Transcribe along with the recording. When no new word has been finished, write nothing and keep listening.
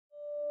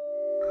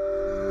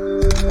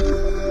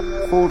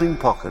folding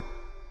pocket.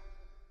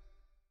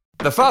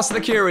 The Fast and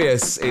the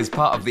Curious is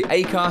part of the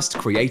Acast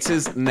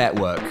Creators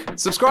Network.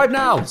 Subscribe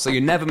now so you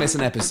never miss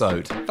an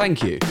episode.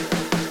 Thank you.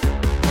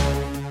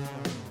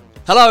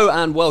 Hello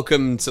and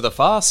welcome to The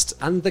Fast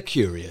and the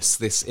Curious.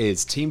 This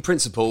is Team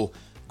Principal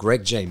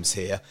Greg James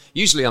here.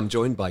 Usually I'm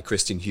joined by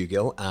Christian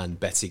Hugill and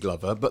Betty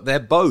Glover, but they're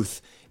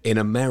both in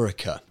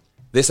America.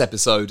 This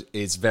episode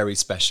is very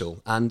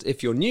special, and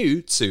if you're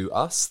new to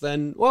us,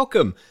 then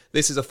welcome.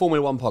 This is a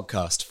Formula One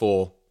podcast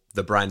for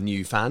the brand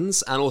new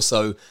fans and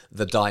also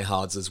the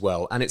diehards as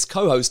well, and it's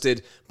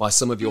co-hosted by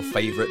some of your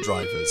favourite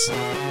drivers.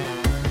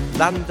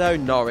 Lando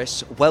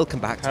Norris, welcome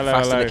back to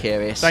Fast and the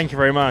Curious. Thank you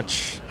very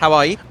much. How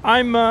are you?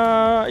 I'm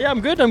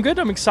good.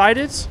 I'm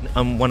excited.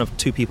 I'm one of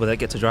two people that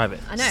get to drive it.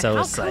 I know. So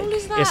How it's cool like,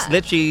 is that? it's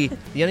literally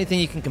the only thing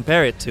you can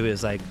compare it to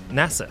is like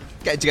NASA.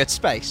 Getting to go to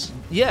space?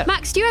 Yeah.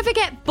 Max, do you ever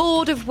get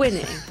bored of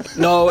winning?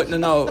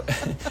 No.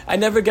 I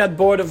never get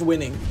bored of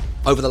winning.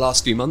 Over the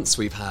last few months,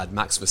 we've had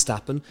Max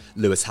Verstappen,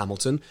 Lewis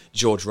Hamilton,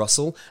 George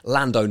Russell,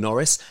 Lando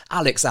Norris,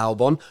 Alex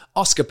Albon,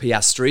 Oscar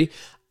Piastri,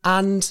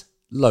 and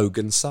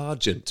Logan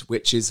Sargeant,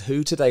 which is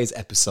who today's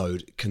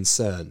episode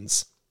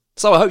concerns.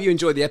 So I hope you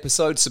enjoyed the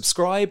episode.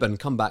 Subscribe and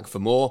come back for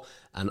more.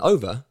 And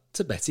over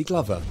to Betty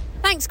Glover.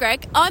 Thanks,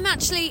 Greg. I'm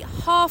actually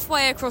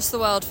halfway across the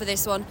world for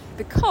this one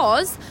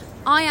because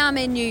I am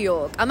in New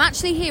York. I'm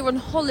actually here on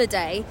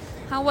holiday.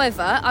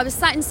 However, I was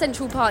sat in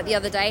Central Park the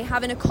other day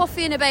having a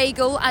coffee and a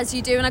bagel, as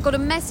you do, and I got a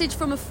message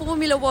from a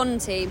Formula One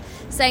team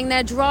saying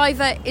their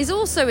driver is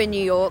also in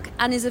New York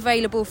and is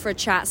available for a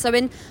chat. So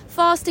in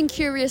Fast and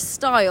Curious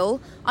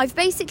style, I've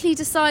basically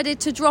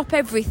decided to drop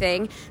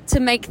everything to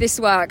make this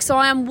work. So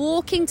I am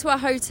walking to a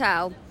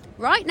hotel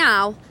right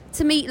now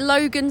to meet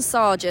Logan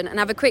Sargeant and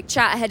have a quick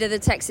chat ahead of the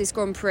Texas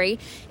Grand Prix.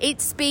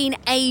 It's been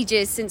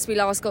ages since we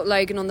last got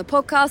Logan on the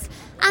podcast,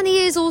 and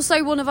he is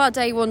also one of our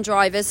day one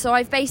drivers, so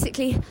I've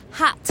basically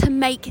had to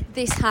make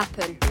this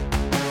happen.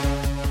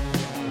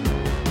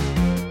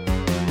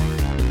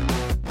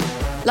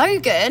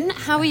 Logan,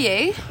 how are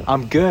you?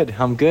 I'm good.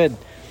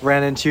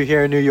 Ran into you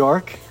here in New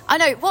York. I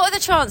know, what are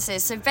the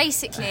chances? So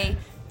basically,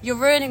 you're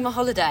ruining my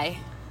holiday.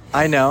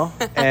 I know,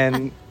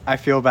 and I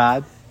feel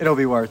bad. It'll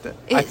be worth it,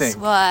 I think. It's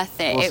worth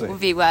it. We'll It see. will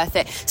be worth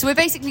it. So we're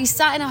basically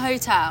sat in a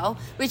hotel,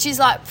 which is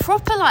like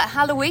proper like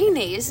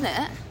Halloween-y, isn't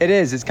it? It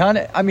is. It kind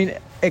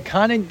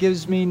of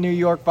gives me New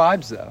York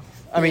vibes, though.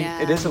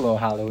 It is a little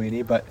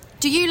Halloween-y, but...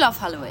 Do you love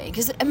Halloween?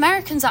 Because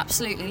Americans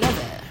absolutely love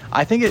it.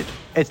 I think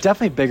it's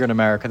definitely bigger in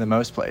America than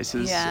most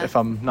places, if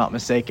I'm not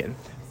mistaken.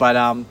 But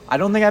I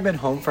don't think I've been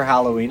home for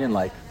Halloween in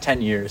like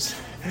 10 years.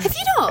 Have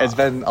you not? It's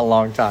been a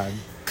long time.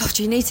 God,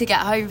 you need to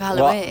get home for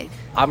Halloween. Well,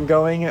 I'm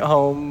going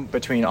home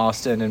between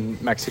Austin and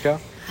Mexico.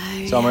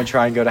 So I'm going to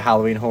try and go to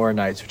Halloween Horror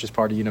Nights, which is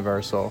part of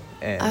Universal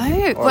in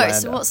Orlando. Wait,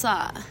 so what's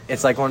that?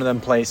 It's like one of them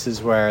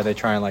places where they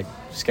try and like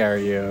scare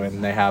you,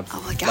 and they have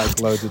like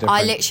loads of different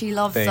I literally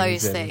love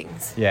those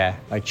things. Yeah,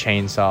 like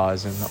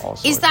chainsaws and all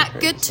sorts. Is that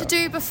of good to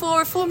do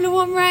before a Formula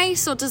One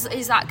race, or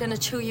is that going to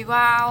chill you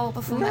out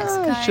before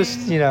Mexico? It's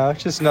just,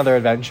 it's just another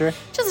adventure.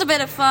 Just a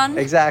bit of fun.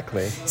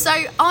 Exactly. So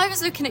I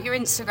was looking at your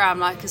Instagram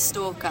like a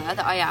stalker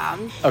that I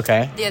am.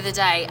 Okay. The other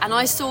day, and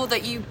I saw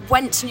that you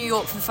went to New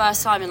York for the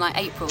first time in like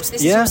April. So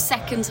this is your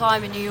second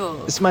time in New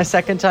York. This is my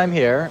second time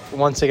here,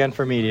 once again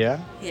for media.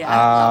 Yeah,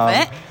 love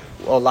it.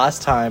 Well,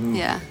 last time,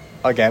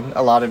 again,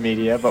 a lot of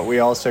media, but we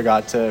also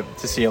got to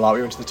see a lot.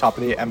 We went to the top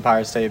of the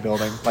Empire State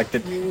Building, like the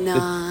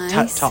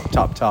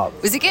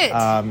top. Was it good?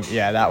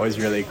 Yeah, that was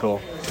really cool.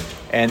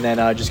 And then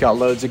just got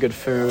loads of good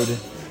food.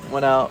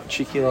 Went out,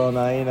 cheeky little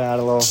night, had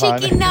a little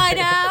fun. Cheeky night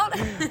out,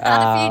 had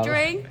a few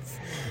drinks.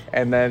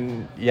 And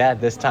then,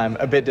 this time,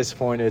 a bit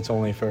disappointed. It's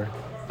only for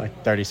like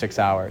 36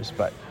 hours,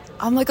 but...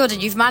 Oh my God,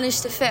 and you've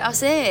managed to fit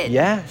us in.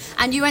 Yeah.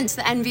 And you went to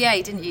the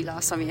NBA, didn't you,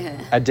 last time you were here?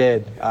 I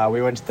did.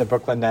 We went to the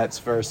Brooklyn Nets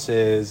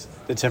versus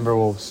the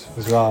Timberwolves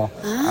as well.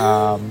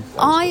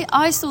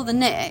 I saw the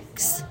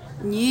Knicks,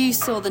 and you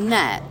saw the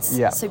Nets.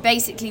 Yeah. So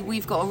basically,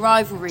 we've got a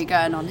rivalry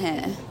going on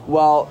here.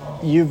 Well,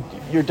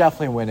 you're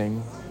definitely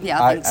winning.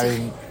 Yeah, I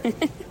think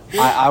so.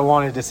 I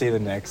wanted to see the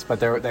Knicks, but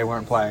they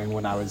weren't playing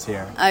when I was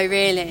here. Oh,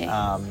 really?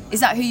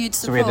 Is that who you'd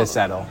support? So we had to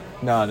settle.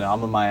 No,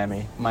 I'm a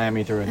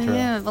Miami through and through.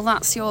 Yeah, well,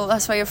 that's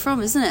where you're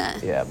from, isn't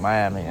it? Yeah,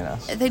 Miami, Are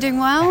they doing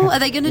well? Are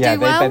they going to do well?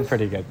 Yeah, they've been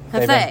pretty good.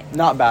 Have they? Been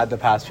not bad the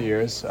past few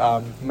years.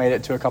 Made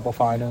it to a couple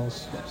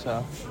finals.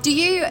 So. Do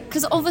you?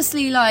 Because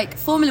obviously, like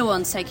Formula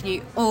One's taking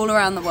you all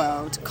around the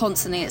world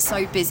constantly. It's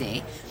so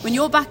busy. When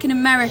you're back in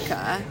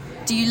America,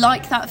 do you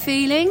like that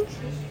feeling?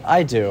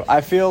 I do.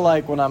 I feel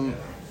like when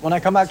I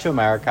come back to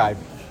America,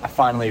 I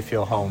finally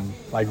feel home,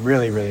 like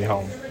really, really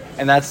home.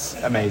 And that's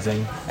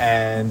amazing.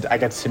 And I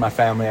get to see my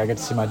family, I get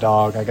to see my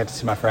dog, I get to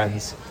see my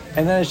friends.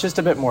 And then it's just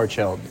a bit more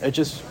chilled.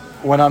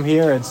 When I'm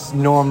here, it's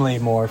normally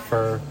more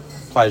for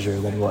pleasure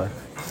than work.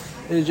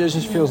 It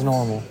just feels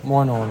normal,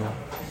 more normal.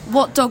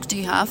 What dog do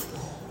you have?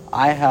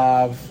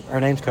 Her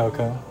name's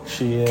Coco.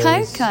 She is...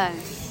 Coco?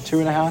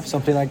 2.5,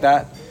 something like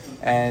that.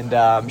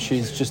 And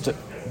she's just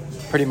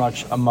pretty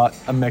much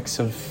a mix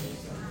of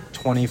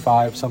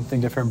 25 something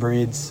different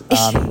breeds,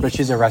 but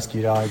she's a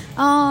rescue dog.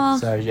 Oh.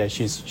 So yeah,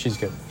 she's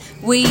good.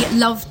 We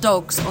love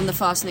dogs on the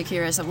Fast and the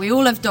Curious. We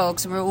all have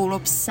dogs and we're all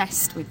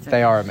obsessed with them.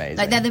 They are amazing.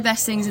 Like, they're the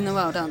best things in the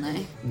world, aren't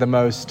they? The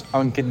most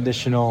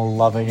unconditional,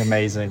 loving,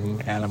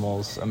 amazing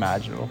animals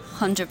imaginable.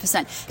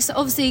 100%. So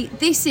obviously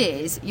this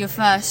is your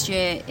first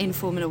year in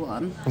Formula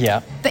One.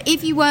 Yeah. But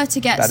if you were to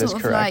get That sort is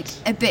of correct.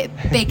 like a bit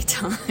big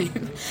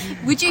time,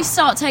 would you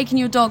start taking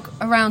your dog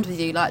around with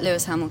you like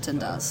Lewis Hamilton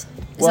does?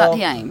 Is that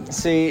the aim?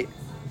 See,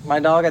 my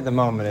dog at the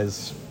moment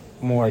is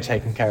more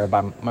taken care of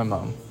by my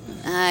mom.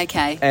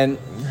 Okay. And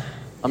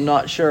I'm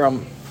not sure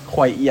I'm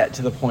quite yet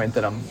to the point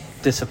that I'm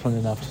disciplined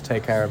enough to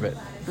take care of it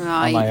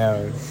Right. on my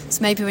own.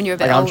 So maybe when you're a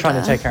bit Like, I'm older. trying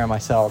to take care of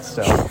myself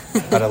still,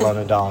 let alone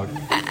a dog.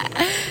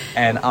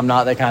 And I'm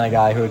not the kind of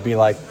guy who would be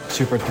like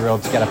super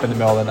thrilled to get up in the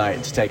middle of the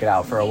night to take it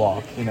out for a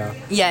walk, you know?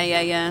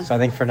 Yeah. So I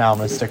think for now I'm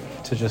going to stick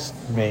to just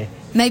me.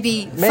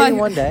 Maybe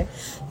one day.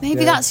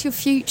 Maybe Yeah. that's your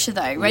future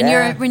though. When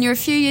Yeah. you're a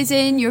few years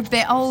in, you're a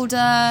bit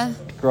older.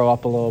 Grow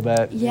up a little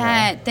bit.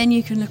 Yeah, then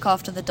you can look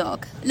after the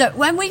dog. Look,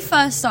 when we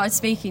first started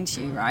speaking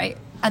to you, right,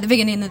 at the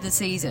beginning of the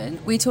season,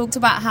 we talked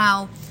about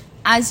how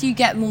as you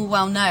get more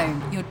well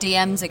known, your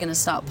DMs are going to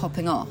start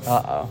popping off.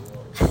 Uh-oh.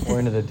 We're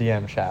into the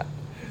DM chat.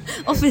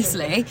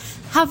 Obviously,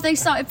 have they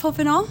started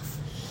popping off?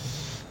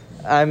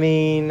 I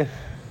mean,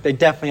 they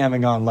definitely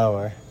haven't gone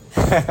lower.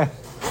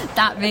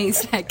 That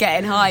means they're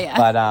getting higher.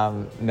 But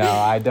no,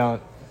 I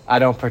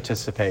don't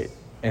participate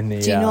in the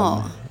Do you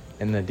not?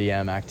 in the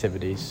DM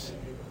activities.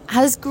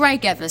 Has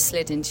Greg ever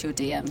slid into your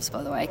DMs,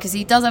 by the way? Because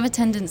he does have a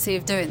tendency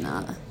of doing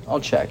that. I'll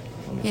check.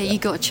 Yeah, you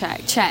got to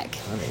check.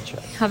 Let me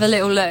check. Have a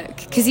little look.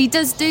 Because he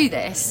does do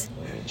this.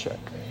 Let me check.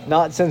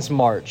 Not since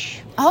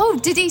March. Oh,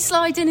 did he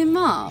slide in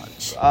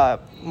March?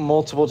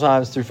 Multiple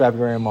times through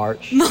February and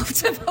March.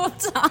 Multiple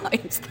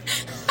times.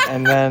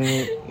 And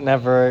then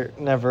never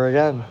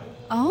again.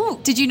 Oh,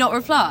 did you not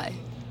reply?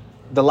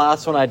 The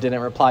last one I didn't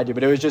reply to,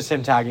 but it was just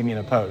him tagging me in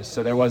a post,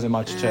 so there wasn't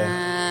much to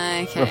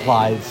Okay.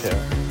 reply to.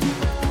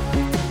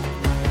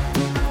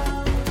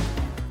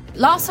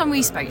 Last time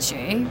we spoke to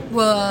you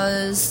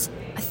was,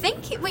 I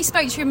think we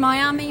spoke to you in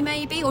Miami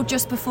maybe, or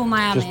just before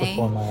Miami. Just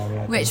before Miami, I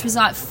think. Which was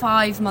like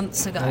 5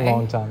 months ago. A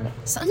long time ago.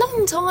 It's a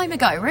long time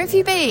ago. Where have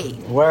you been?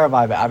 Where have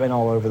I been? I've been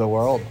all over the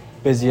world.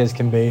 Busy as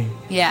can be.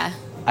 Yeah,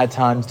 At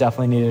times,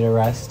 definitely needed a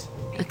rest.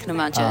 I can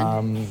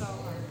imagine.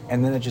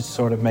 And then it just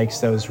sort of makes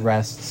those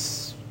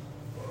rests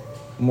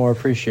more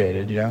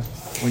appreciated, you know?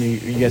 When you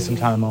get some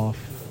time off,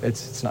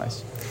 it's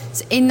nice.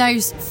 So in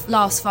those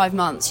last 5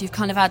 months, you've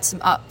kind of had some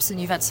ups and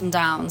you've had some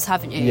downs,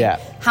 haven't you? Yeah.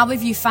 How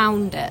have you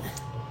found it?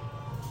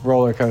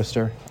 Roller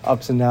coaster,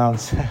 ups and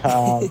downs.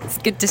 It's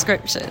a good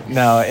description.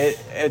 No,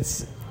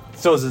 it's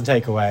still doesn't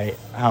take away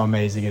how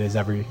amazing it is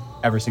every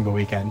single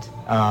weekend.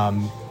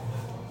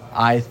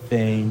 I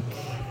think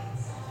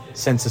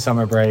since the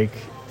summer break,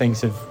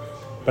 things have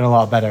been a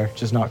lot better,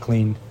 just not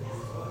clean.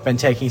 Been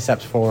taking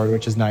steps forward,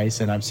 which is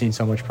nice, and I've seen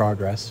so much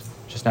progress.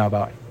 Just now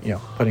about,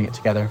 putting it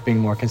together, being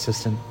more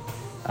consistent.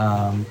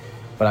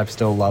 But I've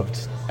still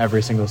loved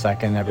every single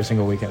second, every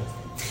single weekend.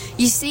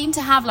 You seem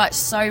to have like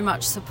so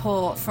much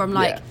support from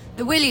Yeah.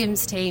 the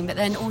Williams team, but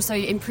then also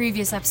in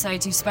previous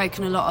episodes you've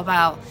spoken a lot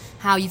about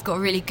how you've got a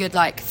really good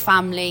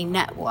family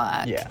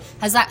network. Yeah.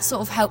 Has that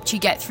sort of helped you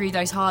get through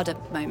those harder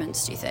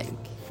moments, do you think?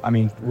 I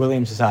mean,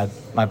 Williams has had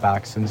my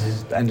back since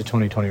the end of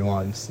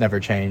 2021. It's never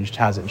changed,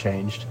 hasn't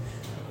changed.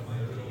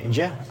 And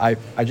yeah,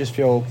 I just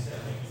feel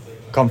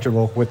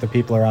comfortable with the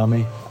people around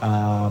me.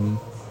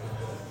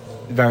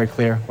 Very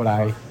clear what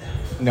I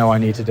know I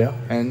need to do.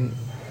 And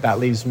that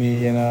leaves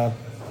me in a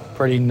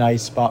pretty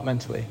nice spot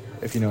mentally,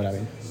 if you know what I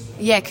mean.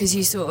 Yeah, because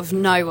you sort of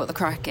know what the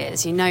crack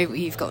is. You know what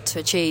you've got to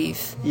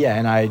achieve. Yeah,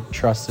 and I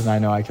trust and I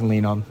know I can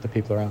lean on the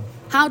people around.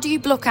 How do you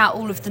block out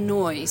all of the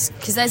noise?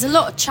 Because there's a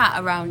lot of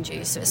chat around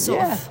you, so it's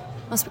sort of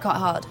must be quite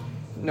hard.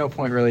 No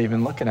point really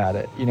even looking at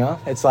it,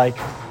 It's like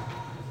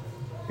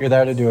you're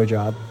there to do a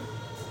job.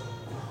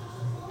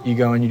 You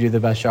go and you do the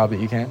best job that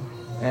you can,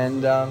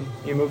 and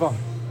you move on.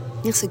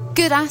 It's a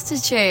good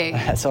attitude.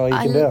 That's all you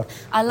can do.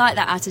 I like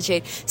that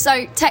attitude.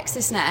 So,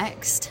 Texas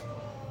next,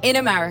 in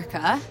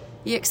America.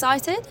 You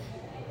excited?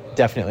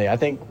 Definitely. I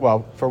think,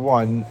 well, for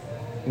one,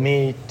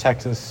 me,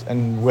 Texas,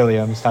 and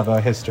Williams have a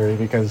history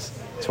because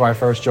it's where I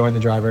first joined the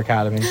driver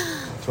academy.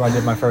 It's where I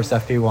did my first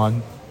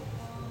FP1,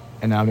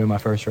 and now I'm doing my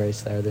first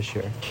race there this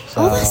year.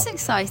 So That's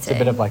exciting. it's a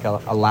bit of like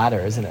a ladder,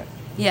 isn't it?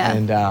 Yeah.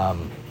 And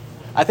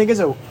I think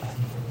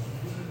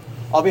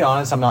I'll be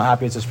honest, I'm not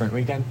happy it's a sprint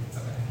weekend.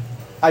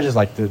 I just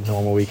like the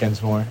normal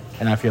weekends more,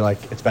 and I feel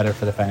like it's better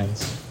for the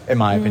fans, in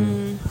my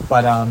opinion.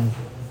 But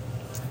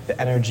the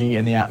energy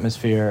and the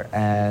atmosphere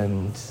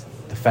and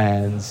the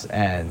fans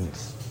and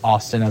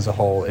Austin as a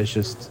whole is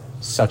just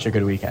such a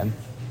good weekend.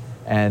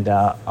 And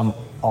I'm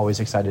always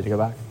excited to go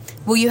back.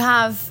 Will you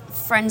have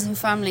friends and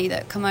family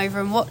that come over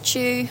and watch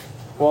you?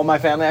 Well, my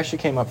family actually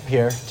came up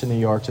here to New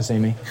York to see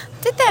me.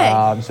 Did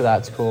they? So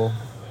that's cool.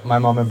 My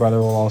mom and brother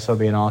will also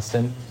be in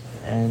Austin.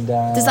 And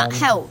Does that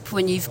help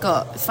when you've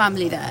got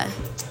family there?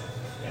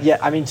 Yeah,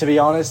 I mean, to be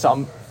honest,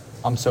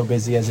 I'm so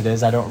busy as it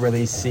is. I don't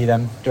really see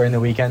them during the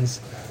weekends.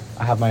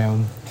 I have my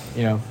own,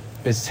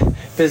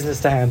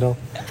 business to handle.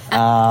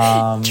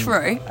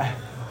 True.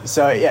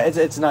 So yeah,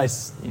 it's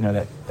nice,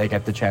 that they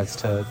get the chance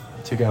to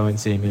go and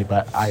see me,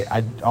 but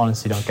I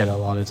honestly don't get a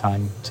lot of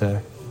time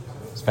to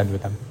spend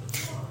with them.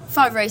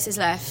 5 races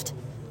left,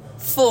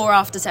 4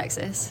 after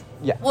Texas.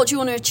 Yeah. What do you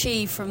want to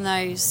achieve from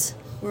those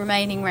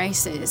remaining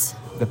races?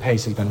 The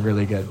pace has been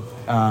really good.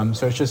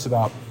 So it's just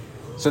about,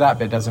 so that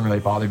bit doesn't really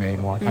bother me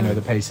anymore. I know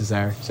the pace is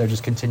there. So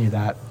just continue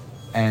that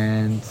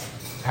and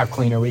have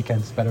cleaner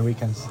weekends, better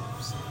weekends.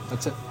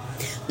 That's it.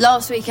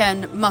 Last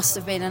weekend must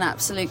have been an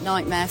absolute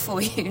nightmare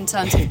for you in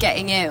terms of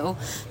getting ill.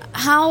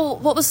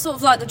 What was sort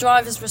of like the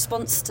driver's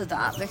response to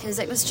that? Because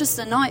it was just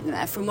a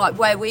nightmare from like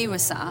where we were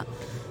sat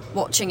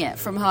watching it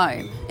from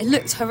home. It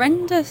looked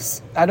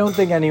horrendous. I don't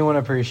think anyone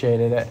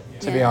appreciated it,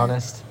 to be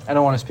honest. I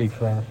don't want to speak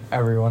for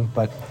everyone,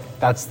 but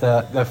that's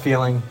the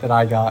feeling that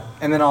I got.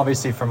 And then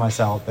obviously for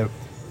myself, it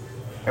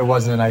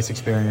wasn't a nice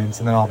experience.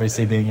 And then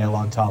obviously being ill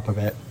on top of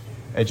it,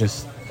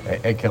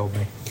 it killed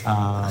me.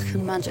 I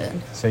can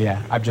imagine. So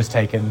yeah, I've just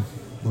taken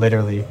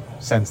literally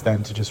since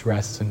then to just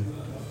rest and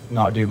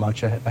not do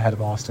much ahead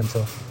of Austin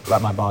to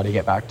let my body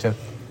get back to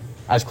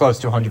as close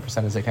to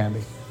 100% as it can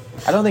be.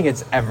 I don't think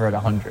it's ever at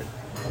 100.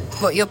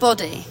 What, your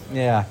body?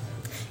 Yeah.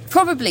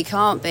 Probably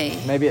can't be.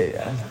 Maybe.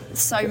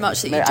 So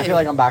much that you do. I feel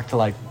like I'm back to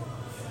like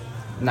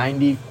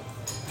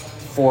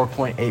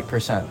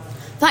 94.8%.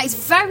 That is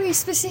very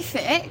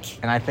specific.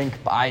 And I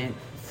think by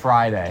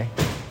Friday,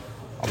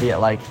 I'll be at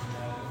like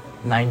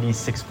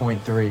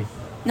 96.3.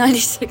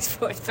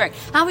 96.3.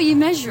 How are you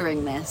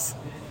measuring this?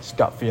 Just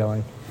gut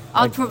feeling.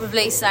 I'd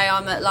probably say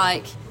I'm at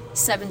like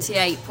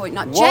 78.9.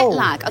 Whoa. Jet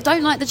lag. I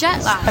don't like the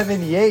jet lag.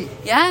 78.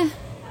 Yeah.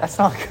 That's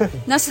not good.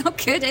 That's not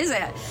good, is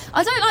it?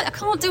 I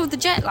can't deal with the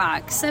jet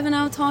lag.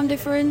 7-hour time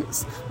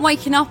difference.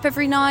 Waking up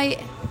every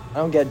night. I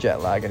don't get jet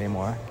lag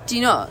anymore. Do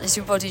you not? Is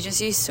your body just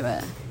used to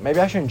it?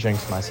 Maybe I shouldn't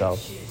jinx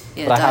myself.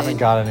 Yeah, but I don't. haven't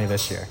got any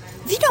this year.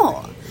 Have you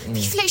not?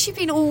 You've literally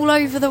been all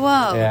over the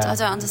world. Yeah, I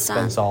don't understand.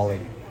 It's been solid.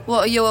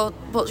 What are your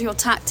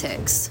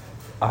tactics?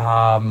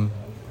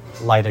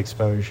 Light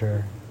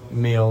exposure,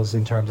 meals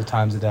in terms of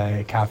times a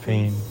day,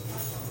 caffeine,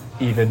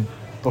 even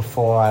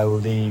before I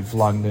leave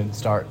London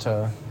start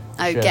to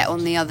shift. Get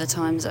on the other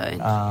time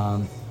zone.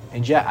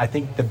 And yeah, I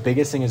think the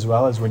biggest thing as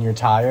well is when you're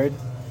tired,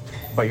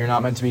 but you're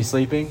not meant to be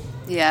sleeping,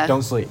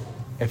 don't sleep.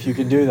 If you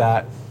can do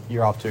that,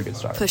 you're off to a good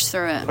start. Push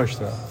through it.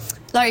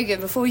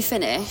 Logan, before we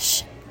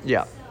finish,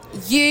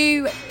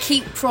 you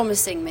keep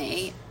promising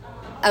me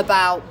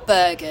about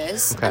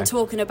burgers and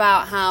talking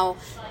about how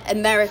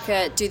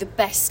America do the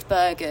best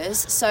burgers.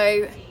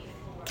 So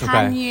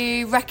can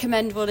you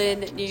recommend one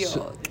in New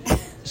York?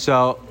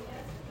 So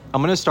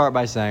I'm going to start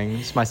by saying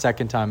it's my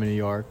second time in New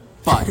York,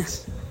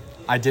 but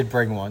I did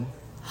bring one.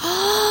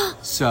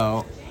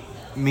 So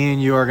me and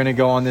you are going to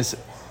go on this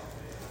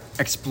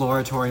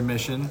exploratory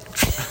mission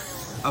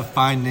of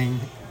finding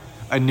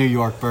a New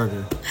York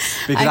burger.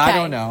 Because I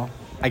don't know.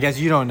 I guess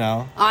you don't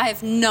know. I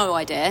have no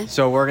idea.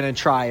 So we're going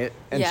to try it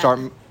and start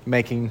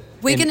making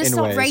We're going to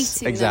start ways.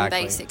 rating them,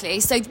 basically.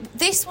 So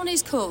this one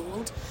is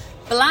called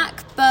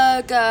Black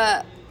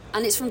Burger,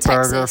 and it's from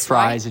Texas, Burger,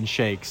 fries, right? and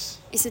shakes.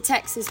 It's a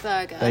Texas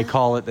burger. They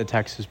call it the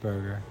Texas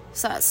burger.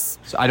 So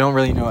I don't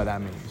really know what that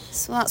means.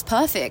 So that's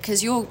perfect,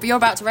 because you're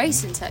about to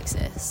race in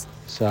Texas.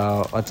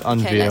 So let's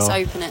unveil. Okay, let's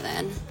open it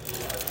then.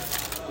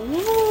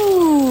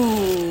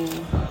 Ooh.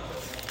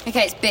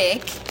 Okay, it's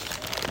big.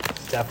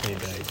 It's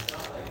definitely big.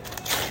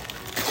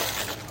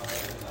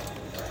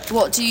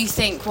 What do you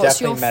think? What's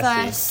Definitely your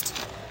messy.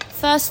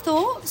 first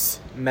thoughts?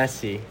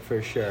 Messy,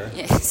 for sure.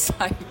 Yeah, it's so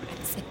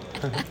messy.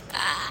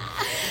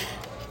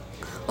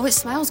 Oh, it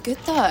smells good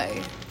though.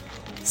 I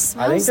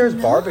think there's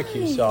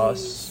barbecue nice.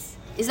 sauce.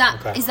 Is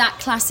that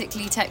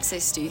classically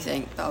Texas, do you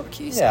think,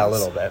 barbecue sauce? Yeah, a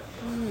little bit.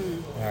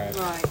 All right.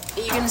 Right.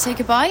 Are you going to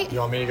take a bite? You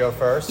want me to go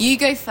first? You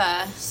go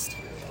first.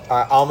 All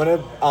right,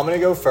 I'm gonna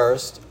go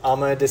first. I'm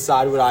gonna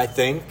decide what I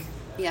think,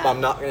 Yeah. but I'm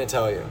not gonna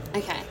tell you.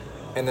 Okay.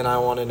 And then I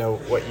want to know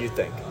what you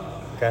think.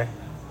 Okay.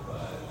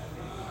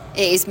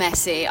 It is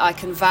messy. I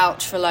can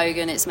vouch for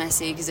Logan. It's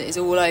messy because it is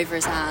all over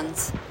his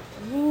hands.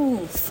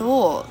 Ooh,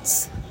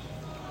 thoughts.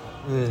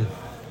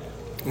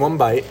 One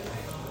bite.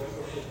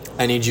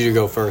 I need you to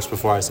go first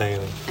before I say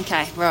anything.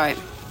 Okay, right.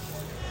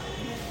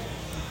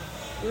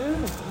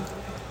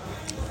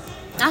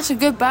 That's a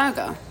good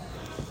burger.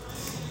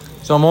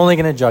 So I'm only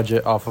gonna judge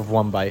it off of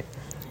one bite.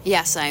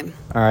 Yeah, same.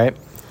 All right.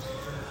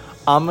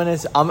 I'm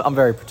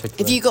very particular.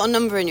 Have you got a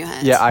number in your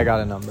head? Yeah, I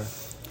got a number.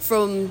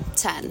 From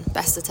 10,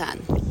 best of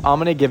 10. I'm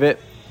gonna give it,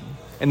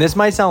 and this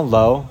might sound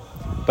low,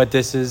 but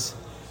this is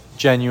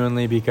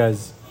genuinely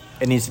because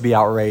it needs to be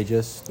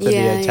outrageous to be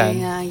a 10.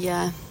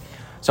 Yeah.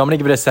 So I'm gonna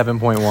give it a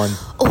 7.1.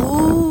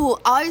 Oh,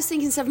 I was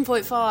thinking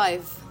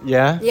 7.5.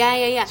 Yeah?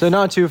 Yeah. So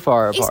not too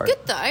far apart. It's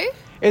good though.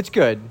 It's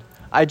good.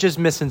 I'm just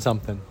missing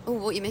something. Oh,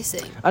 what are you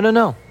missing? I don't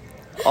know.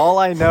 All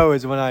I know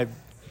is when I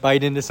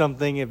bite into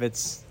something, if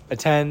it's a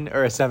 10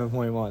 or a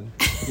 7.1.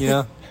 You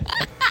know?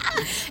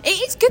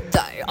 It is good though.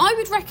 I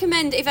would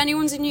recommend if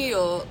anyone's in New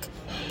York,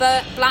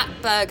 black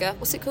burger.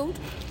 What's it called?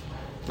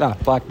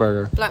 Black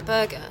burger. Black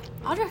burger.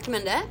 I'd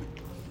recommend it.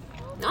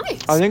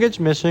 Nice. I think it's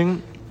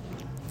missing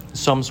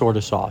some sort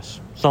of sauce.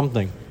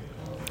 Something.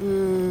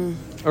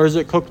 Or is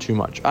it cooked too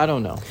much? I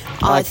don't know.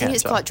 I think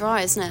it's quite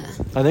dry, isn't it?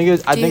 I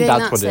think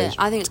that's what it is.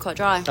 I think it's quite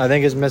dry. I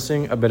think it's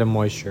missing a bit of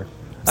moisture.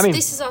 I mean,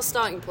 this is our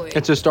starting point.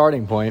 it's a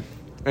starting point,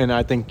 and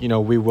I think,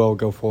 we will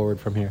go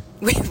forward from here.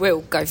 We will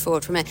go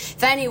forward from here.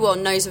 If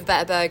anyone knows of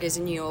better burgers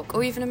in New York,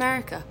 or even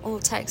America, or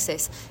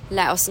Texas,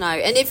 let us know.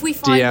 And if we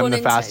find DM one the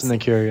in Fast Texas, and the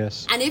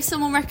Curious. and if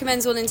someone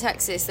recommends one in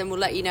Texas, then we'll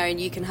let you know, and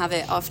you can have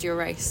it after your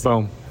race.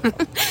 Boom.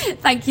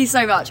 Thank you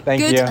so much.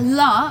 Thank Good you.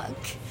 luck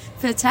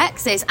for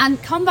Texas,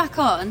 and come back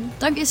on.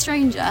 Don't be a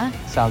stranger.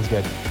 Sounds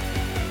good.